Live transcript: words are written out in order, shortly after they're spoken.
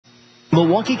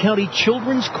Milwaukee County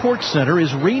Children's Court Center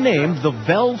is renamed the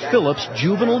Vel Phillips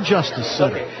Juvenile Justice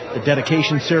Center. The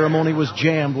dedication ceremony was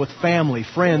jammed with family,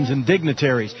 friends, and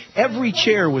dignitaries. Every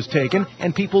chair was taken,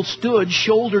 and people stood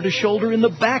shoulder to shoulder in the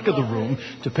back of the room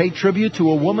to pay tribute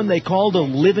to a woman they called a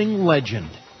living legend.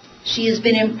 She has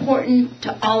been important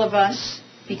to all of us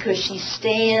because she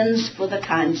stands for the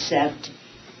concept,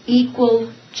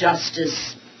 equal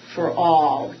justice for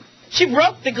all. She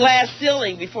broke the glass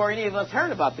ceiling before any of us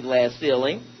heard about the glass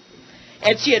ceiling.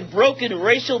 And she had broken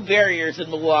racial barriers in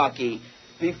Milwaukee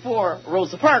before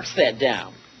Rosa Parks sat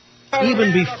down.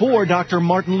 Even before Dr.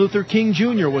 Martin Luther King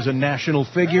Jr. was a national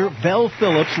figure, Vel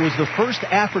Phillips was the first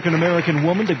African-American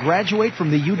woman to graduate from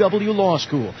the UW Law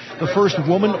School, the first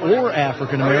woman or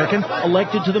African-American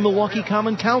elected to the Milwaukee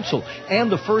Common Council, and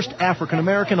the first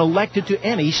African-American elected to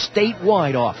any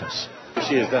statewide office.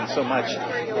 She has done so much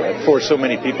for so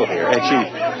many people here,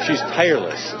 and she's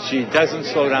tireless. She doesn't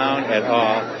slow down at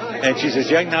all, and she's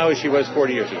as young now as she was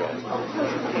 40 years ago.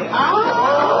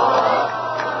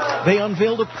 They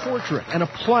unveiled a portrait and a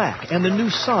plaque and the new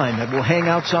sign that will hang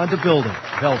outside the building.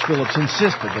 Vel Phillips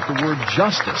insisted that the word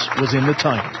justice was in the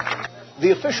title. The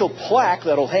official plaque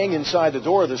that'll hang inside the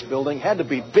door of this building had to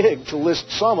be big to list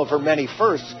some of her many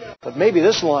firsts, but maybe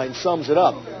this line sums it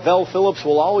up. Vel Phillips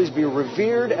will always be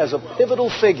revered as a pivotal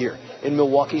figure in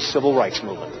Milwaukee's civil rights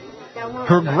movement.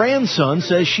 Her grandson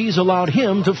says she's allowed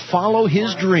him to follow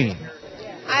his dream.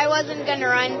 I wasn't going to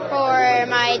run for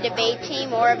my debate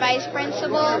team or vice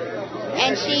principal,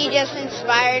 and she just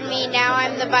inspired me. Now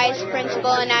I'm the vice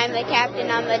principal and I'm the captain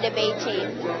on the debate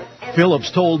team.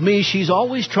 Phillips told me she's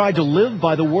always tried to live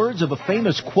by the words of a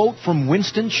famous quote from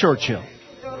Winston Churchill.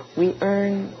 We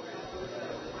earn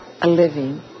a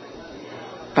living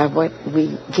by what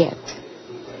we get.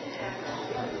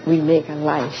 We make a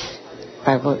life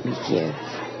by what we give.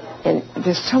 And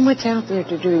there's so much out there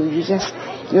to do.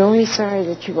 You're only sorry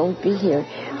that you won't be here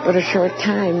but a short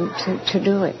time to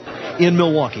do it. In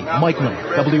Milwaukee, Mike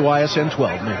Miller, WISN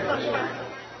 12 News.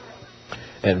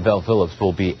 And Vel Phillips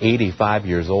will be 85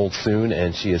 years old soon,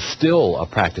 and she is still a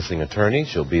practicing attorney.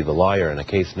 She'll be the lawyer in a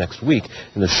case next week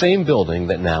in the same building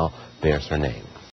that now bears her name.